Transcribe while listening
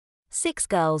6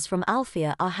 girls from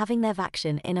Alfea are having their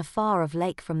vacation in a far-off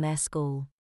lake from their school.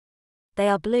 They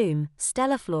are Bloom,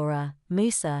 Stella, Flora,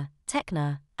 Musa,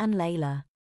 Tekna, and Layla.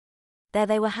 There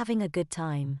they were having a good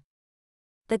time.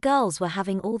 The girls were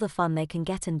having all the fun they can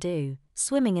get and do,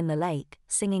 swimming in the lake,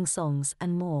 singing songs,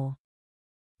 and more.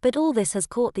 But all this has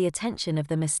caught the attention of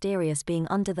the mysterious being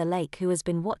under the lake who has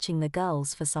been watching the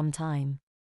girls for some time.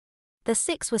 The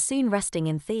 6 were soon resting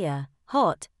in Thea,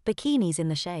 hot, bikinis in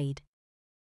the shade.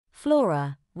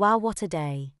 Flora, wow, what a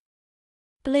day.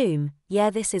 Bloom, yeah,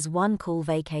 this is one cool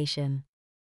vacation.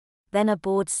 Then a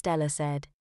bored Stella said,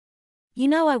 you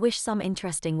know, I wish some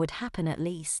interesting would happen at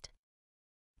least.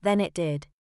 Then it did.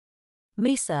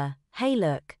 Musa, hey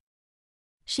look.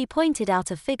 She pointed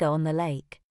out a figure on the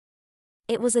lake.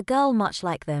 It was a girl much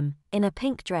like them, in a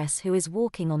pink dress, who is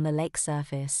walking on the lake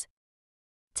surface.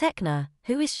 Tekna,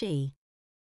 who is she?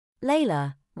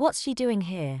 Layla, what's she doing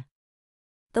here?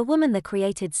 The woman that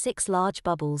created 6 large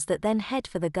bubbles that then head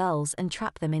for the girls and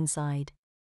trap them inside.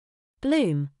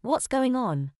 Bloom, what's going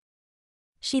on?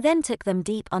 She then took them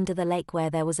deep under the lake where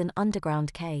there was an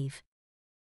underground cave.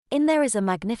 In there is a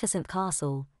magnificent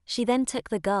castle. She then took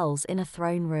the girls in a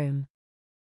throne room.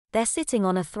 There sitting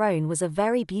on a throne was a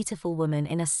very beautiful woman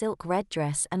in a silk red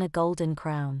dress and a golden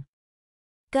crown.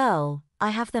 Girl,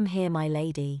 I have them here, my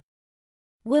lady.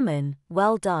 Woman,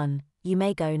 well done, you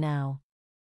may go now.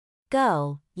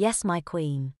 Girl, yes, my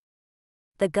queen.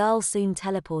 The girl soon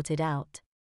teleported out.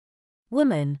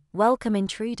 Woman, welcome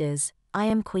intruders, I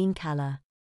am Queen Kala.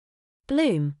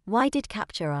 Bloom, why did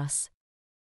capture us?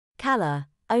 Kala,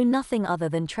 oh, nothing other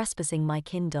than trespassing my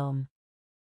kingdom.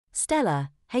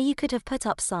 Stella, hey, you could have put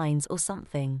up signs or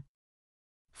something.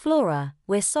 Flora,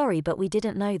 we're sorry but we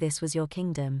didn't know this was your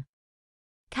kingdom.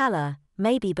 Kala,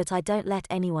 maybe, but I don't let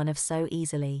anyone off so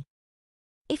easily.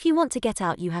 If you want to get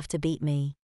out you have to beat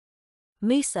me.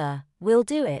 Musa, we'll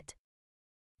do it.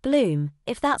 Bloom,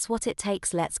 if that's what it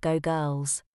takes, let's go,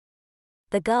 girls.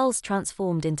 The girls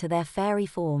transformed into their fairy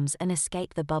forms and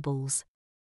escaped the bubbles.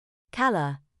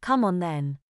 Kala, come on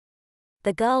then.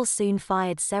 The girls soon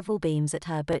fired several beams at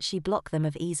her, but she blocked them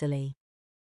off easily.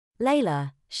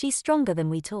 Layla, she's stronger than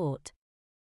we thought.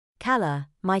 Kala,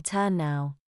 my turn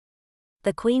now.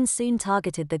 The queen soon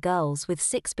targeted the girls with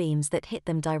 6 beams that hit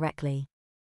them directly.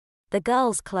 The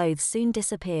girls' clothes soon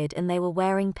disappeared and they were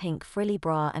wearing pink frilly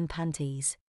bra and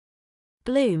panties.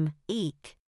 Bloom,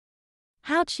 eek.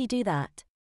 How'd she do that?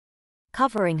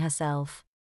 Covering herself.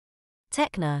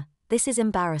 Tekna, this is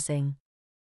embarrassing.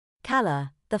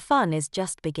 Kala, the fun is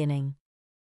just beginning.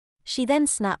 She then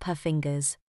snapped her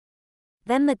fingers.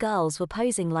 Then the girls were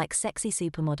posing like sexy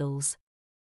supermodels.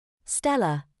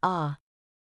 Stella, ah.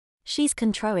 She's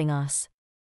controlling us.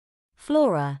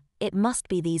 Flora, it must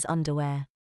be these underwear.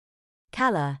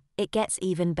 Kala, it gets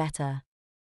even better.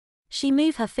 She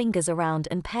moved her fingers around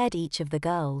and paired each of the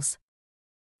girls.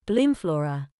 Bloom,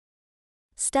 Flora.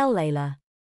 Stell, Layla.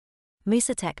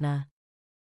 Musa, Tekna.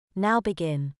 Now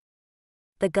begin.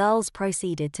 The girls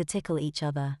proceeded to tickle each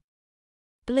other.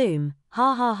 Bloom,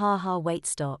 ha ha ha ha, wait,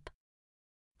 stop.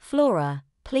 Flora,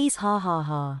 please, ha ha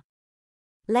ha.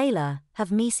 Layla,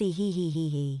 have me see, hee hee hee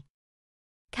hee.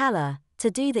 Kala, to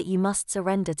do that you must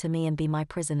surrender to me and be my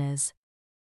prisoners.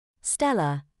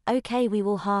 Stella, okay, we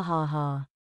will, ha ha ha.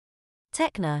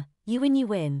 Tekna, you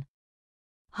win.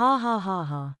 Ha ha ha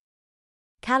ha.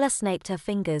 Kala snaped her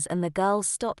fingers and the girls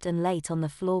stopped and lay on the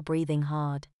floor breathing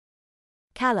hard.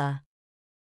 Kala.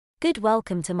 Good,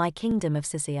 welcome to my kingdom of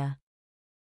Sissiya.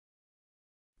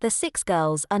 The 6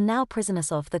 girls are now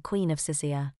prisoners of the Queen of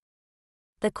Sissiya.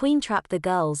 The queen trapped the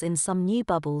girls in some new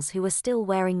bubbles who were still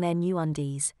wearing their new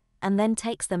undies, and then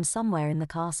takes them somewhere in the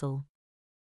castle.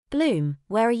 Bloom,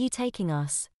 where are you taking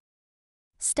us?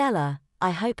 Stella, I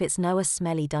hope it's no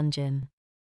smelly dungeon.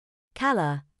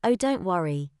 Kala, oh, don't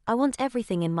worry, I want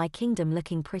everything in my kingdom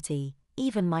looking pretty,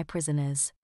 even my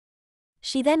prisoners.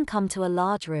 She then come to a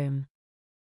large room.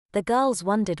 The girls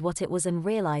wondered what it was and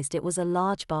realized it was a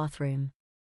large bathroom.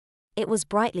 It was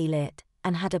brightly lit,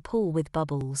 and had a pool with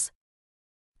bubbles.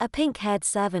 A pink-haired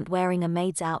servant wearing a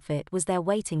maid's outfit was there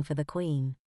waiting for the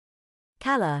queen.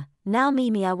 Kala, now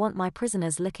Mimi, I want my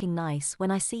prisoners looking nice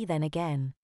when I see them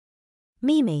again.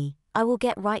 Mimi, I will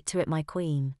get right to it, my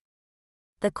queen.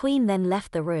 The queen then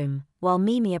left the room, while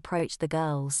Mimi approached the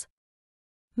girls.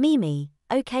 Mimi,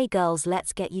 okay girls,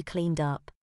 let's get you cleaned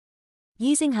up.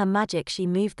 Using her magic she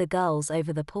moved the girls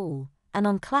over the pool, and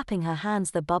on clapping her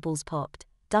hands the bubbles popped,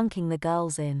 dunking the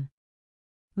girls in.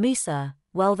 Musa,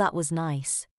 well, that was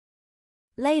nice.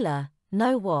 Layla,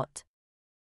 no, what?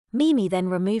 Mimi then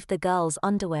removed the girls'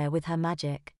 underwear with her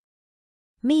magic.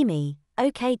 Mimi,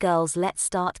 okay girls, let's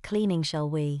start cleaning, shall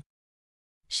we?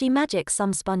 She magics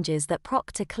some sponges that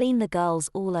proc to clean the girls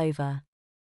all over.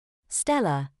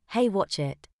 Stella, hey watch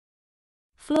it.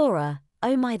 Flora,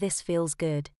 oh my this feels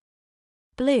good.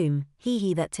 Bloom, hee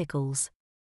hee that tickles.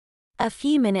 A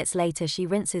few minutes later she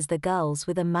rinses the girls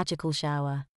with a magical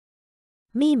shower.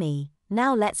 Mimi,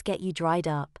 now let's get you dried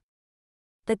up.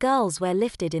 The girls were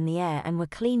lifted in the air and were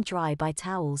cleaned dry by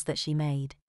towels that she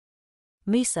made.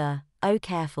 Musa, oh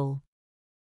careful.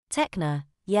 Tekna,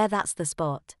 yeah that's the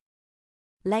spot.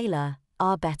 Layla,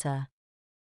 better.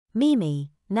 Mimi,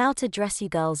 now to dress you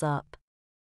girls up.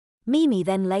 Mimi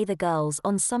then lay the girls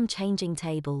on some changing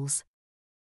tables.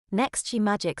 Next she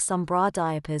magics some bra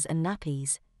diapers and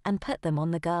nappies, and put them on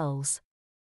the girls.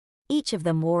 Each of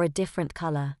them wore a different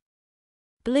color.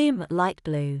 Bloom, light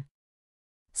blue.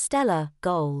 Stella,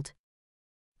 gold.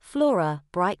 Flora,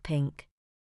 bright pink.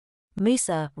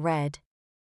 Musa, red.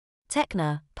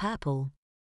 Tekna, purple.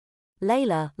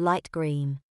 Layla, light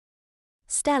green.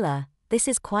 Stella, this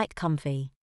is quite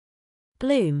comfy.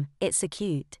 Bloom, it's so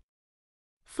cute.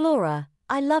 Flora,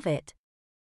 I love it.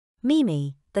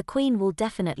 Mimi, the queen will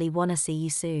definitely wanna see you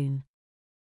soon.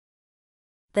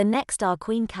 The next our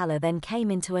Queen Kala then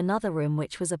came into another room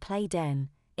which was a play den.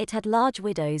 It had large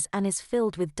windows and is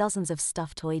filled with dozens of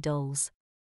stuffed toy dolls.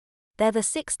 There the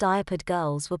 6 diapered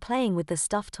girls were playing with the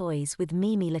stuffed toys with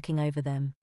Mimi looking over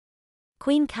them.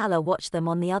 Queen Kala watched them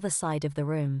on the other side of the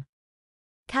room.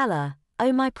 Kala,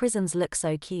 oh my prisons look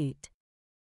so cute.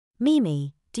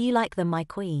 Mimi, do you like them my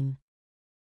queen?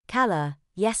 Kala,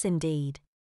 yes indeed.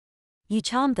 You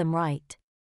charmed them right.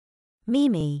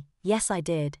 Mimi, yes I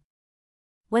did.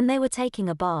 When they were taking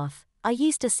a bath, I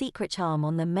used a secret charm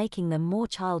on them making them more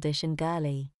childish and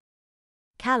girly.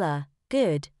 Kala,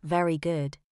 good, very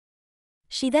good.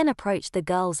 She then approached the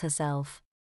girls herself.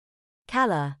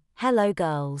 Kala, hello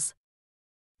girls.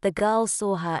 The girls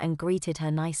saw her and greeted her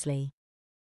nicely.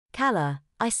 Kala,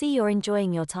 I see you're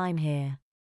enjoying your time here.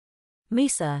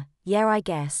 Musa, yeah I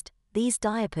guessed, these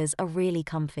diapers are really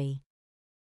comfy.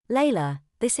 Layla,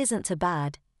 this isn't too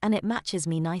bad, and it matches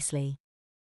me nicely.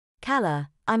 Kala,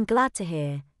 I'm glad to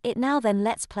hear it. Now then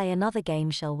let's play another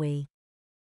game shall we?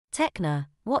 Tekna,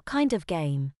 what kind of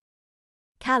game?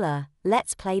 Kala,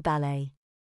 let's play ballet.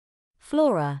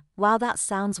 Flora, wow that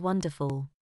sounds wonderful.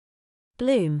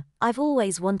 Bloom, I've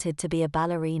always wanted to be a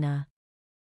ballerina.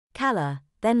 Kala,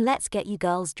 then let's get you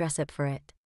girls dress up for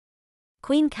it.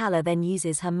 Queen Kala then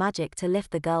uses her magic to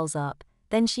lift the girls up,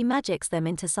 then she magics them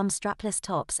into some strapless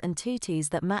tops and tutus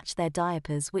that match their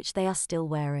diapers which they are still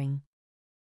wearing.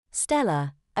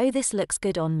 Stella, oh this looks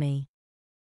good on me.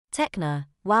 Tekna,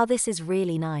 wow this is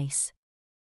really nice.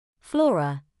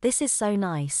 Flora, this is so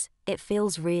nice, it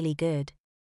feels really good.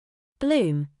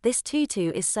 Bloom, this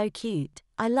tutu is so cute,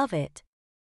 I love it.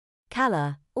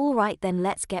 Kala, alright then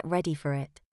let's get ready for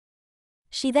it.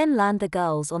 She then lands the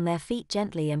girls on their feet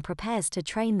gently and prepares to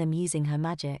train them using her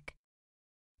magic.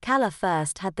 Kala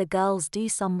first had the girls do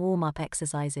some warm-up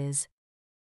exercises.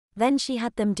 Then she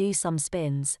had them do some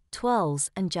spins,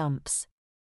 twirls and jumps.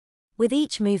 With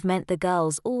each movement the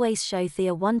girls always show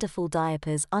their wonderful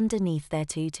diapers underneath their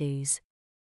tutus.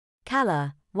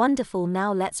 Kala, wonderful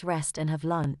now let's rest and have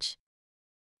lunch.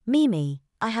 Mimi,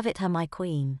 I have it her my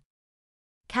queen.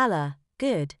 Kala,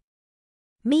 good.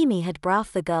 Mimi had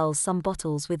brought the girls some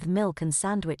bottles with milk and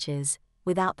sandwiches,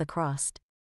 without the crust.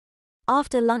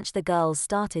 After lunch the girls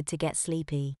started to get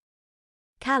sleepy.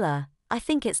 Kala, I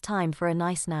think it's time for a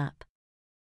nice nap.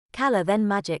 Kala then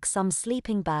magics some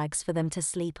sleeping bags for them to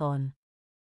sleep on.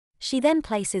 She then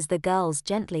places the girls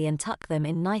gently and tuck them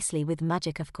in nicely with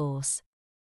magic of course.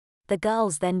 The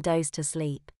girls then doze to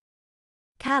sleep.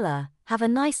 Kala, have a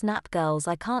nice nap girls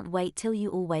I can't wait till you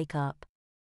all wake up.